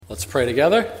Let's pray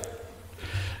together.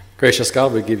 Gracious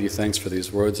God, we give you thanks for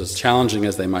these words, as challenging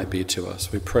as they might be to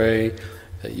us. We pray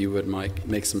that you would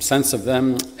make some sense of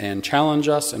them and challenge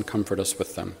us and comfort us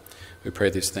with them. We pray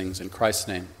these things in Christ's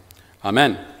name.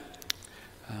 Amen.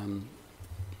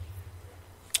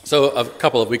 So a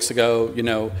couple of weeks ago,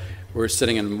 we're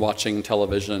sitting and watching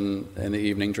television in the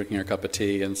evening, drinking our cup of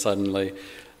tea, and suddenly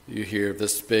you hear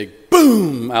this big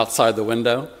boom outside the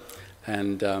window.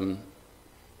 And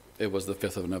it was the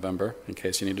 5th of November, in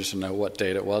case you needed to know what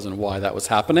date it was and why that was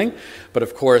happening. But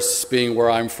of course, being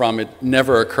where I'm from, it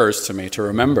never occurs to me to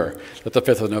remember that the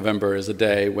 5th of November is a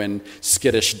day when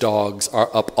skittish dogs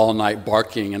are up all night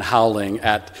barking and howling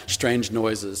at strange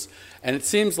noises. And it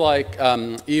seems like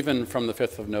even from the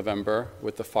 5th of November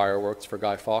with the fireworks for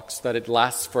Guy Fawkes, that it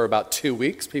lasts for about 2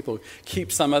 weeks. People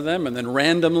keep some of them, and then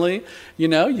randomly,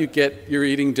 you're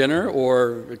eating dinner,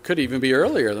 or it could even be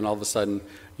earlier, then all of a sudden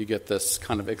you get this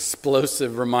kind of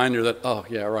explosive reminder that, oh,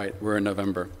 yeah, right, we're in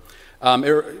November.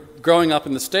 Growing up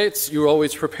in the States, you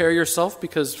always prepare yourself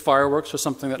because fireworks are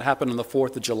something that happened on the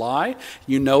 4th of July.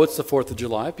 You know it's the 4th of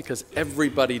July because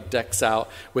everybody decks out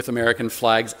with American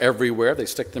flags everywhere. They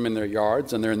stick them in their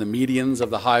yards, and they're in the medians of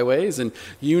the highways, and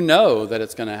you know that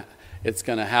it's going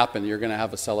to happen. You're going to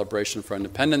have a celebration for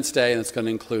Independence Day, and it's going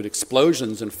to include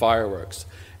explosions and fireworks.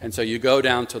 And so you go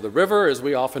down to the river, as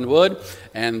we often would,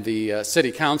 and the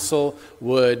city council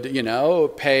would,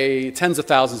 pay tens of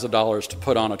thousands of dollars to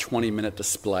put on a 20-minute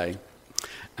display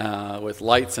with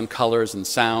lights and colors and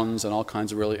sounds and all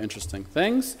kinds of really interesting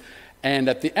things. And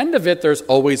at the end of it, there's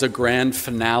always a grand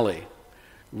finale,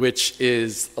 which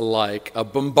is like a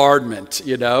bombardment,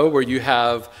 where you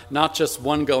have not just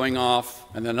one going off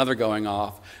and then another going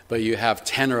off, but you have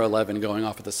 10 or 11 going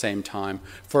off at the same time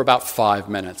for about 5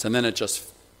 minutes. And then it just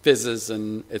fizzes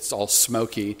and it's all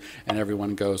smoky and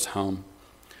everyone goes home.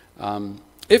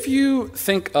 If you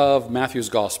think of Matthew's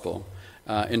gospel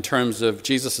in terms of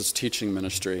Jesus' teaching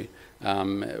ministry,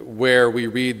 where we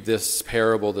read this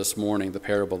parable this morning, the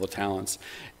parable of the talents,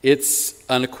 it's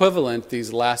an equivalent,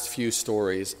 these last few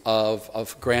stories,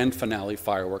 of grand finale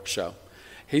fireworks show.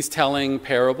 He's telling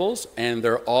parables, and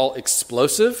they're all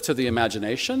explosive to the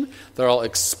imagination. They're all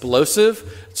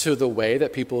explosive to the way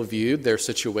that people viewed their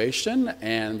situation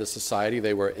and the society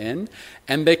they were in.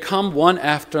 And they come one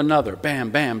after another. Bam,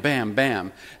 bam, bam,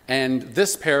 bam. And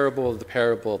this parable, the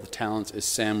parable of the talents, is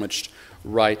sandwiched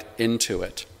right into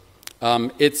it.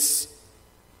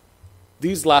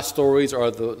 These last stories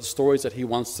are the stories that he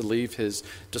wants to leave his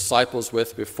disciples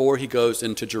with before he goes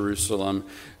into Jerusalem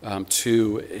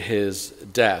to his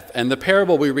death. And the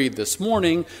parable we read this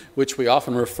morning, which we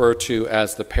often refer to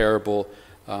as the parable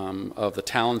of the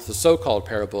talents, the so-called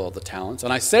parable of the talents.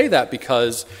 And I say that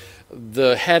because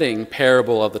the heading,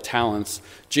 parable of the talents,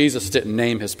 Jesus didn't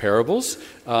name his parables.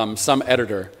 Some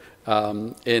editor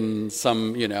in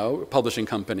some, publishing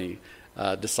company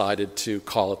decided to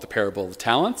call it the parable of the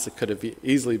talents. It could have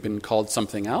easily been called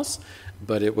something else,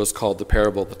 but it was called the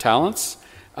parable of the talents.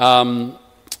 And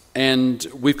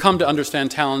we've come to understand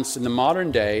talents in the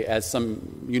modern day as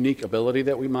some unique ability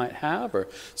that we might have or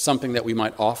something that we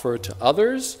might offer to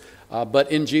others.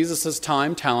 But in Jesus'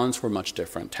 time, talents were much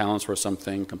different. Talents were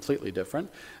something completely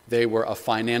different. They were a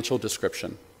financial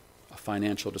description.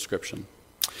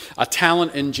 A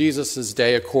talent in Jesus'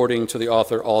 day, according to the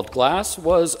author Ald Glass,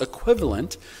 was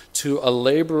equivalent to a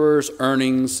laborer's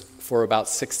earnings for about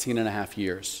 16 and a half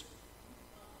years.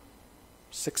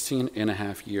 16 and a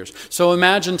half years. So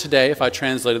imagine today if I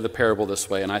translated the parable this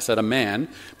way, and I said, a man,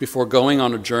 before going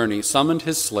on a journey, summoned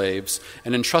his slaves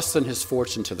and entrusted his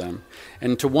fortune to them.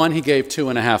 And to one he gave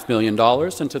 $2.5 million,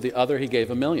 and to the other he gave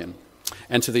 $1 million,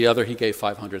 and to the other he gave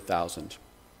 500,000.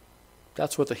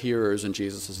 That's what the hearers in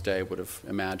Jesus' day would have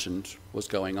imagined was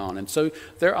going on. And so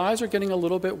their eyes are getting a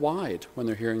little bit wide when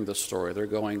they're hearing this story. They're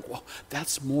going, well,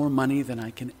 that's more money than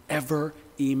I can ever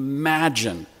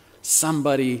imagine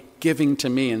somebody giving to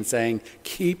me and saying,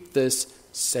 keep this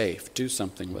safe, do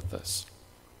something with this.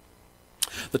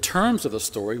 The terms of the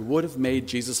story would have made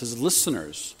Jesus'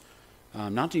 listeners,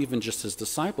 not even just his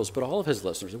disciples, but all of his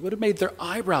listeners, it would have made their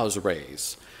eyebrows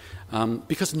raise.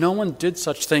 Because no one did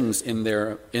such things in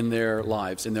their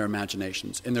lives, in their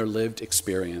imaginations, in their lived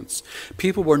experience.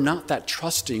 People were not that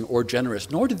trusting or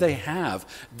generous, nor did they have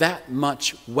that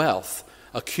much wealth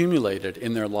accumulated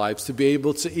in their lives to be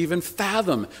able to even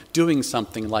fathom doing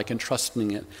something like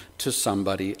entrusting it to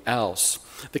somebody else.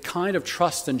 The kind of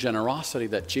trust and generosity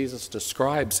that Jesus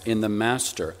describes in the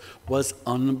Master was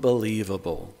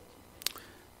unbelievable.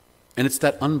 And it's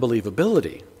that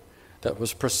unbelievability that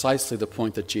was precisely the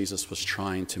point that Jesus was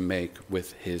trying to make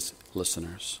with his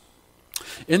listeners.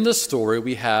 In this story,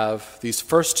 we have these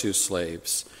first two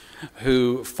slaves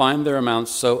who find their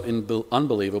amounts so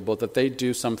unbelievable that they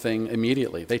do something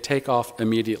immediately. They take off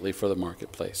immediately for the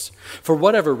marketplace. For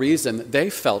whatever reason, they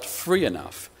felt free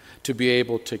enough to be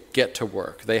able to get to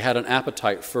work. They had an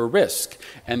appetite for risk,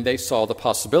 and they saw the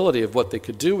possibility of what they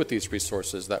could do with these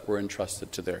resources that were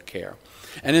entrusted to their care.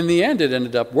 And in the end, it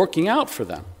ended up working out for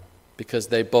them because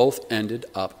they both ended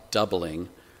up doubling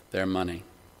their money.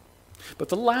 But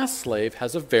the last slave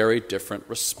has a very different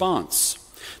response.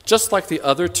 Just like the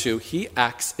other two, he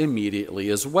acts immediately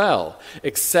as well,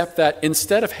 except that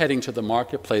instead of heading to the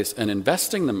marketplace and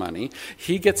investing the money,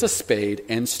 he gets a spade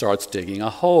and starts digging a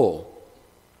hole.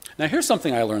 Now, here's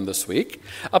something I learned this week.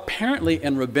 Apparently,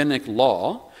 in rabbinic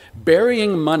law,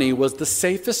 burying money was the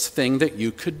safest thing that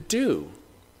you could do.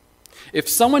 If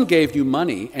someone gave you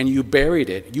money and you buried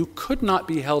it, you could not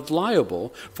be held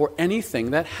liable for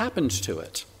anything that happened to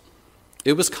it.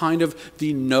 It was kind of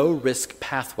the no-risk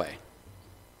pathway.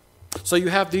 So you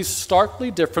have these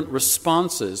starkly different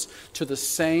responses to the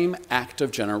same act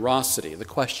of generosity. The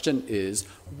question is,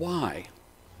 why?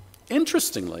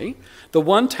 Interestingly, the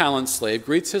one-talent slave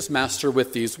greets his master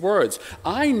with these words,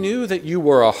 "I knew that you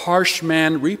were a harsh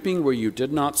man, reaping where you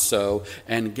did not sow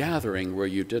and gathering where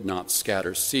you did not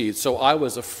scatter seed. So I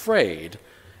was afraid,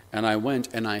 and I went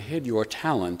and I hid your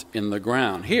talent in the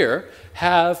ground. Here,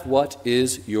 have what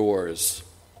is yours."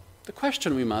 The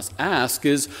question we must ask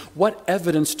is, what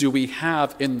evidence do we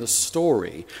have in the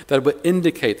story that would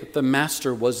indicate that the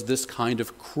master was this kind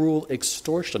of cruel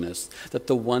extortionist that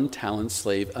the one-talent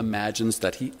slave imagines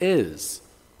that he is?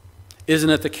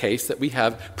 Isn't it the case that we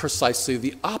have precisely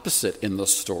the opposite in the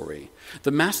story?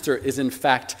 The master is in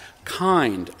fact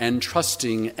kind and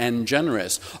trusting and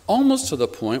generous, almost to the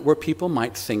point where people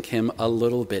might think him a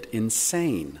little bit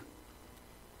insane.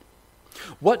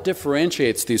 What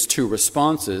differentiates these two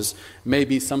responses may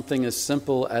be something as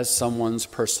simple as someone's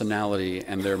personality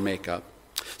and their makeup.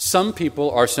 Some people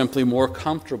are simply more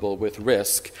comfortable with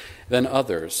risk than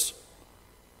others.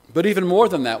 But even more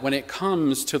than that, when it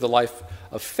comes to the life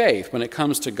of faith, when it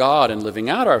comes to God and living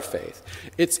out our faith,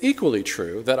 it's equally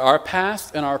true that our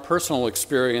past and our personal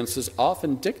experiences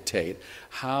often dictate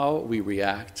how we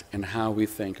react and how we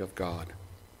think of God.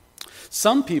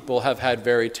 Some people have had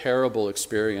very terrible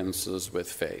experiences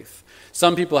with faith.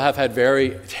 Some people have had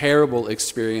very terrible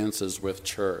experiences with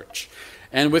church,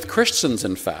 and with Christians,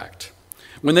 in fact.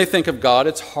 When they think of God,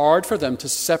 it's hard for them to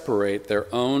separate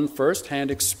their own first-hand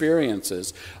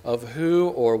experiences of who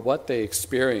or what they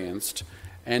experienced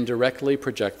and directly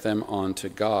project them onto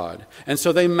God. And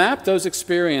so they map those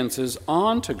experiences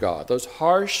onto God, those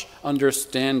harsh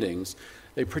understandings.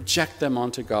 They project them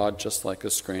onto God just like a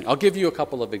screen. I'll give you a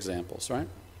couple of examples, right?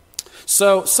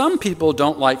 So some people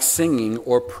don't like singing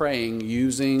or praying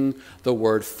using the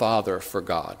word Father for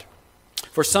God.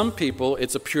 For some people,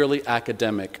 it's a purely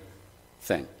academic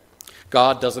thing.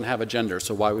 God doesn't have a gender,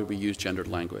 so why would we use gendered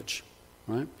language?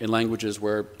 Right? In languages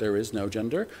where there is no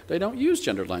gender, they don't use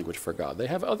gendered language for God. They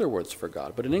have other words for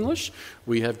God. But in English,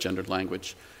 we have gendered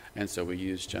language, and so we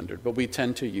use gendered. But we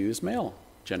tend to use male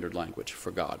gendered language for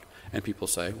God. And people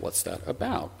say, what's that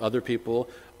about? Other people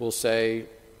will say,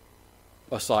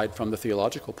 aside from the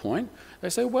theological point, they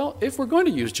say, well, if we're going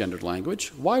to use gendered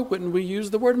language, why wouldn't we use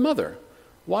the word mother?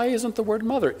 Why isn't the word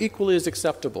mother equally as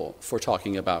acceptable for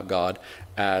talking about God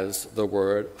as the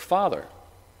word father?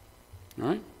 All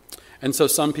right? And so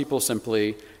some people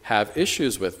simply have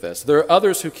issues with this. There are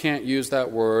others who can't use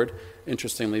that word,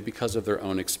 interestingly, because of their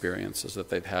own experiences that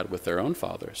they've had with their own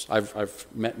fathers. I've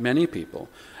met many people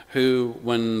who,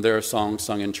 when there are songs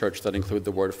sung in church that include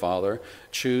the word father,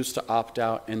 choose to opt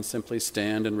out and simply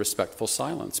stand in respectful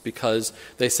silence because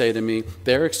they say to me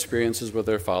their experiences with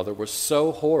their father were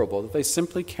so horrible that they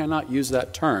simply cannot use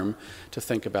that term to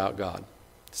think about God,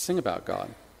 to sing about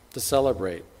God, to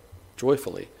celebrate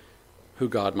joyfully who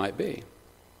God might be.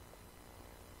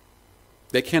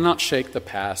 They cannot shake the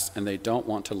past, and they don't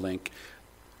want to link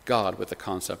God with the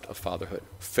concept of fatherhood.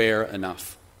 Fair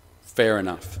enough. Fair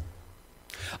enough.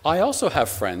 I also have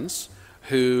friends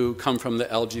who come from the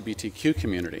LGBTQ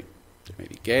community. They may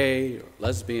be gay, or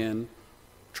lesbian,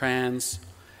 trans,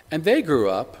 and they grew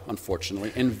up,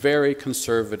 unfortunately, in very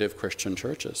conservative Christian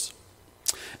churches.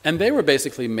 And they were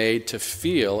basically made to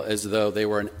feel as though they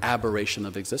were an aberration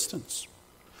of existence,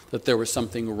 that there was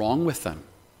something wrong with them,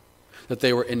 that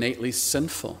they were innately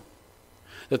sinful,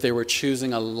 that they were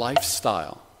choosing a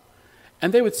lifestyle.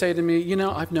 And they would say to me,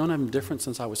 I've known I'm different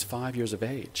since I was 5 years of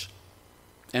age.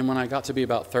 And when I got to be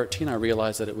about 13, I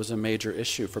realized that it was a major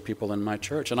issue for people in my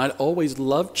church. And I'd always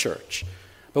loved church,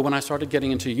 But when I started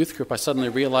getting into youth group, I suddenly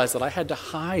realized that I had to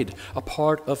hide a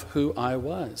part of who I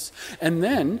was. And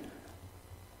then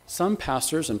some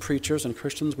pastors and preachers and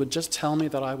Christians would just tell me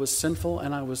that I was sinful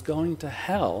and I was going to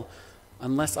hell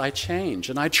unless I change.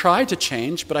 And I tried to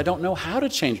change, but I don't know how to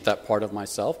change that part of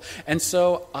myself. And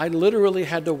so I literally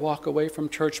had to walk away from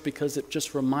church because it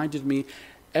just reminded me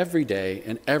every day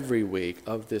and every week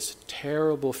of this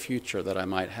terrible future that I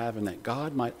might have, and that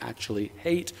God might actually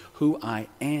hate who I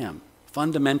am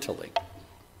fundamentally.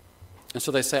 And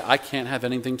so they say, I can't have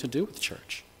anything to do with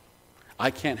church.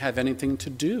 I can't have anything to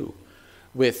do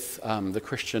with the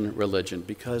Christian religion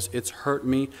because it's hurt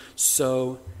me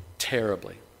so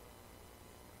terribly.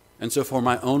 And so for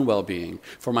my own well-being,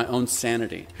 for my own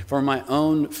sanity, for my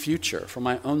own future, for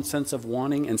my own sense of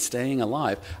wanting and staying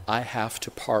alive, I have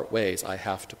to part ways. I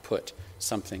have to put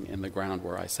something in the ground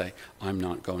where I say, I'm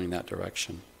not going that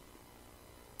direction.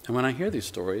 And when I hear these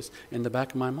stories, in the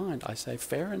back of my mind, I say,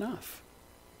 fair enough.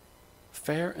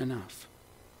 Fair enough.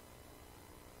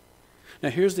 Now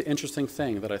here's the interesting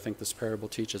thing that I think this parable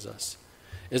teaches us,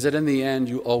 is that in the end,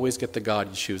 you always get the God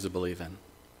you choose to believe in.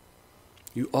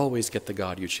 You always get the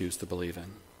God you choose to believe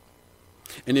in.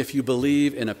 And if you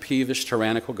believe in a peevish,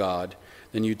 tyrannical God,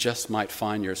 then you just might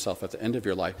find yourself at the end of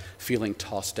your life feeling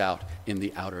tossed out in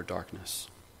the outer darkness.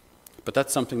 But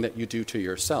that's something that you do to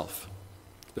yourself.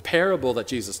 The parable that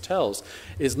Jesus tells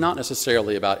is not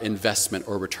necessarily about investment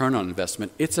or return on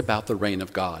investment. It's about the reign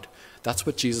of God. That's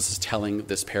what Jesus is telling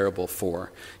this parable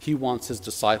for. He wants his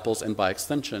disciples, and by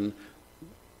extension,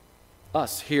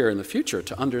 us here in the future,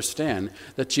 to understand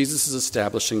that Jesus is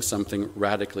establishing something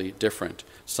radically different,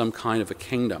 some kind of a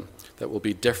kingdom that will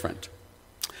be different.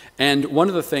 And one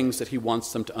of the things that he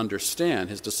wants them to understand,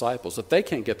 his disciples, that they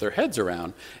can't get their heads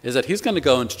around, is that he's going to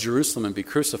go into Jerusalem and be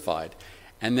crucified,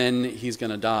 and then he's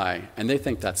going to die, and they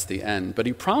think that's the end. But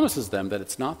he promises them that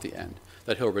it's not the end,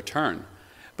 that he'll return.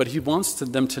 But he wants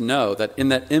them to know that in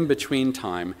that in-between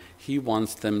time, he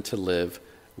wants them to live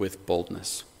with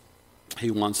boldness. He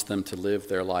wants them to live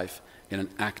their life in an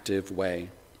active way.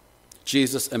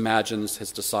 Jesus imagines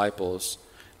his disciples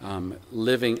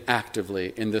living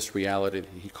actively in this reality that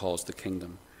he calls the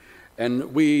kingdom.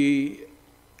 And we,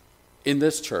 in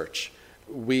this church,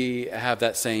 we have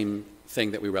that same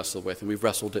thing that we wrestle with, and we've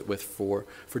wrestled it with for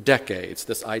decades,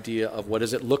 this idea of what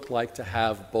does it look like to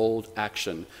have bold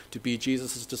action, to be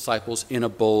Jesus' disciples in a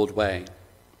bold way.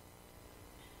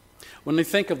 When we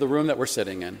think of the room that we're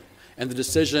sitting in, and the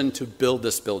decision to build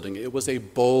this building, it was a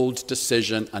bold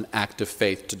decision, an act of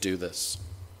faith to do this.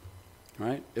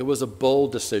 Right? It was a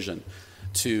bold decision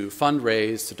to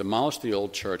fundraise, to demolish the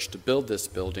old church, to build this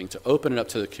building, to open it up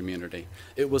to the community.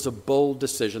 It was a bold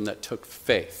decision that took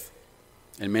faith.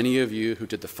 And many of you who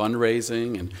did the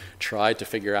fundraising and tried to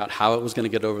figure out how it was going to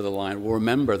get over the line will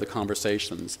remember the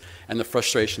conversations and the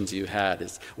frustrations you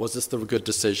had. Was this the good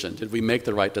decision? Did we make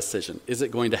the right decision? Is it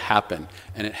going to happen?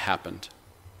 And it happened.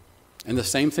 And the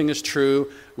same thing is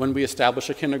true when we establish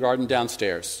a kindergarten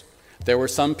downstairs. There were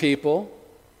some people,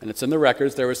 and it's in the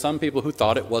records, there were some people who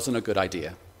thought it wasn't a good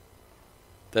idea,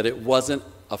 that it wasn't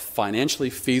a financially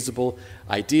feasible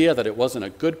idea, that it wasn't a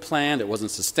good plan, it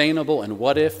wasn't sustainable, and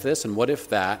what if this and what if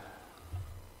that.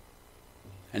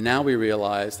 And now we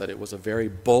realize that it was a very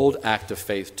bold act of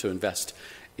faith to invest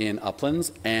in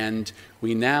Uplands, and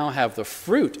we now have the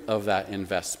fruit of that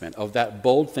investment, of that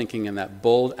bold thinking and that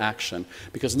bold action,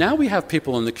 because now we have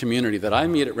people in the community that I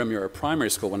meet at Remuera Primary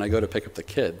School when I go to pick up the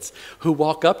kids, who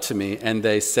walk up to me and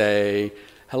they say,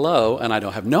 hello, and I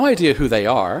don't have no idea who they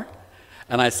are,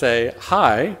 and I say,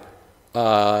 hi,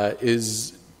 are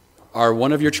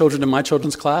one of your children in my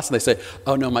children's class? And they say,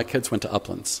 oh no, my kids went to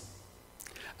Uplands.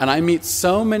 And I meet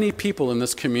so many people in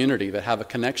this community that have a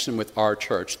connection with our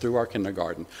church through our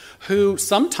kindergarten, who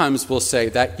sometimes will say,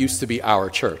 that used to be our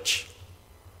church.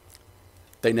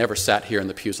 They never sat here in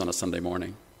the pews on a Sunday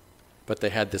morning, but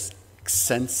they had this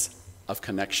sense of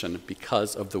connection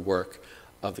because of the work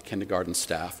of the kindergarten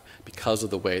staff, because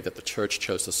of the way that the church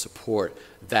chose to support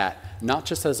that, not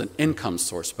just as an income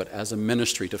source, but as a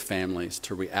ministry to families,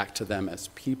 to react to them as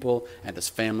people and as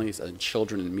families and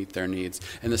children and meet their needs.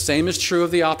 And the same is true of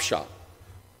the op shop.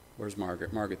 Where's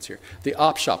Margaret? Margaret's here. The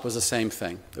op shop was the same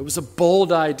thing. It was a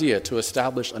bold idea to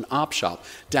establish an op shop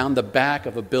down the back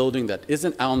of a building that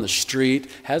isn't out on the street,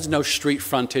 has no street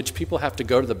frontage. People have to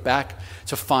go to the back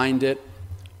to find it.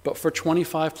 But for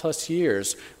 25 plus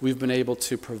years, we've been able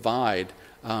to provide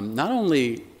not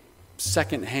only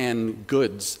secondhand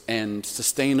goods and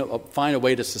find a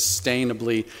way to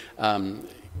sustainably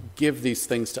give these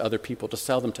things to other people, to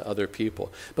sell them to other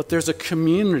people. But there's a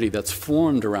community that's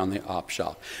formed around the op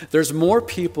shop. There's more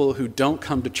people who don't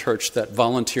come to church that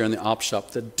volunteer in the op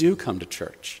shop that do come to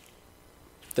church.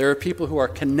 There are people who are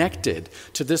connected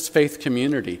to this faith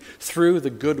community through the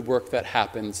good work that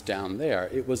happens down there.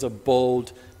 It was a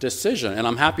bold decision, and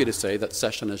I'm happy to say that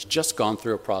Session has just gone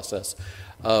through a process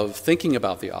of thinking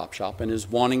about the op shop and is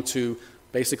wanting to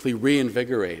basically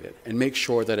reinvigorate it and make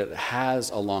sure that it has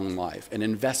a long life and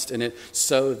invest in it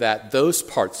so that those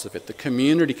parts of it, the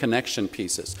community connection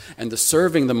pieces and the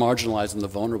serving the marginalized and the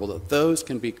vulnerable, that those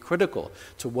can be critical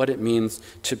to what it means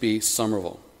to be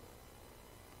Somerville.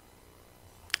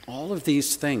 All of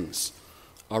these things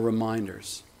are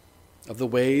reminders of the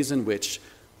ways in which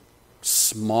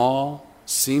small,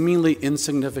 seemingly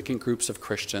insignificant groups of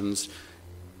Christians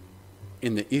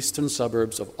in the eastern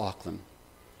suburbs of Auckland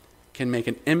can make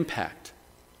an impact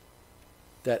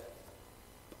that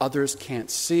others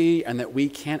can't see and that we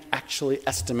can't actually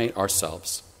estimate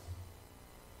ourselves.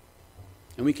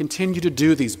 And we continue to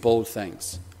do these bold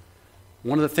things.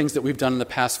 One of the things that we've done in the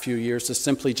past few years is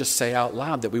simply just say out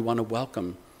loud that we want to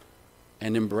welcome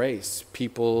and embrace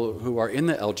people who are in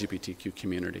the LGBTQ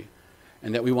community,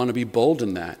 and that we want to be bold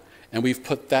in that. And we've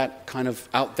put that kind of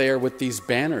out there with these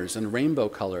banners and rainbow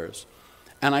colors.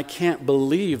 And I can't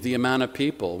believe the amount of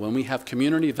people, when we have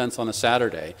community events on a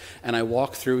Saturday, and I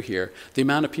walk through here, the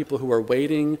amount of people who are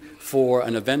waiting for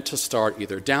an event to start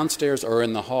either downstairs or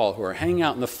in the hall, who are hanging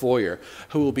out in the foyer,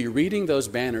 who will be reading those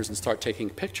banners and start taking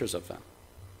pictures of them.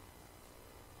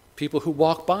 People who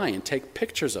walk by and take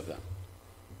pictures of them.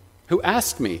 Who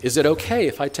ask me, is it okay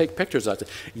if I take pictures of it?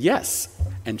 Yes,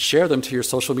 and share them to your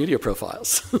social media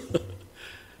profiles.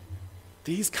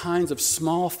 These kinds of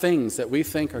small things that we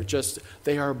think are just,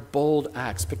 they are bold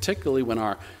acts, particularly when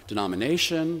our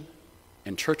denomination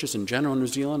and churches in general in New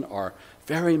Zealand are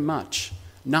very much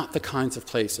not the kinds of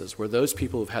places where those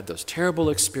people who've had those terrible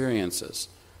experiences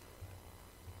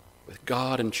with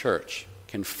God and church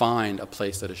can find a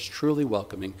place that is truly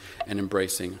welcoming and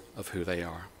embracing of who they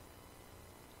are.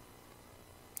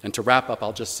 And to wrap up,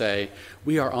 I'll just say,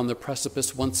 we are on the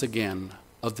precipice once again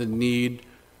of the need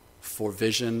for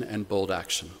vision and bold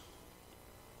action,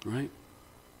 right?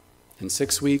 In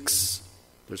 6 weeks,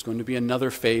 there's going to be another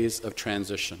phase of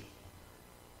transition.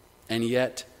 And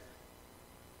yet,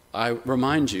 I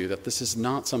remind you that this is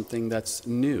not something that's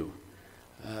new,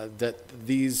 that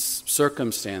these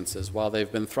circumstances, while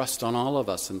they've been thrust on all of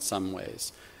us in some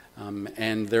ways,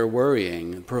 and they're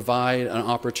worrying, provide an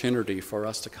opportunity for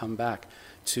us to come back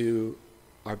to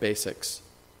our basics,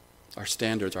 our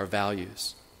standards, our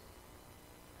values,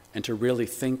 and to really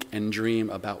think and dream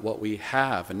about what we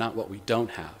have and not what we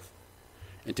don't have,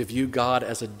 and to view God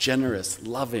as a generous,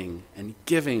 loving, and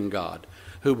giving God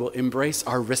who will embrace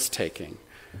our risk-taking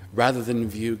rather than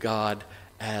view God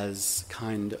as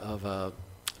kind of a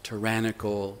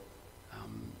tyrannical,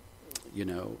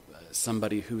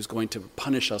 somebody who's going to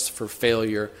punish us for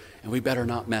failure and we better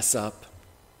not mess up.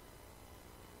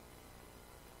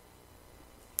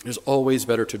 It's always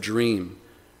better to dream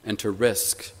and to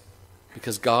risk,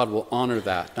 because God will honor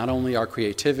that, not only our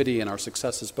creativity and our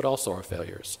successes, but also our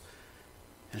failures.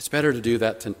 And it's better to do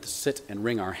that than to sit and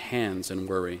wring our hands and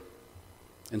worry.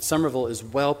 And Somerville is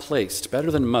well placed,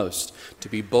 better than most, to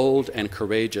be bold and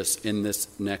courageous in this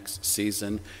next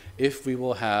season if we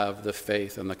will have the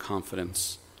faith and the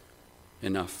confidence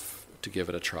enough to give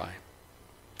it a try.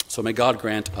 So may God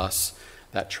grant us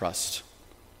that trust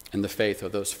and the faith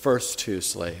of those first two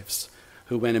slaves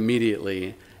who went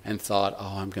immediately and thought,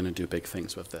 I'm going to do big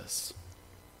things with this.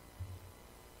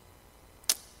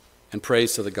 And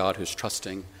praise to the God who's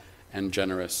trusting and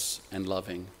generous and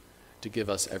loving to give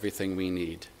us everything we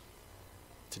need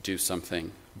to do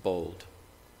something bold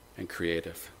and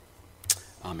creative.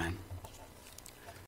 Amen.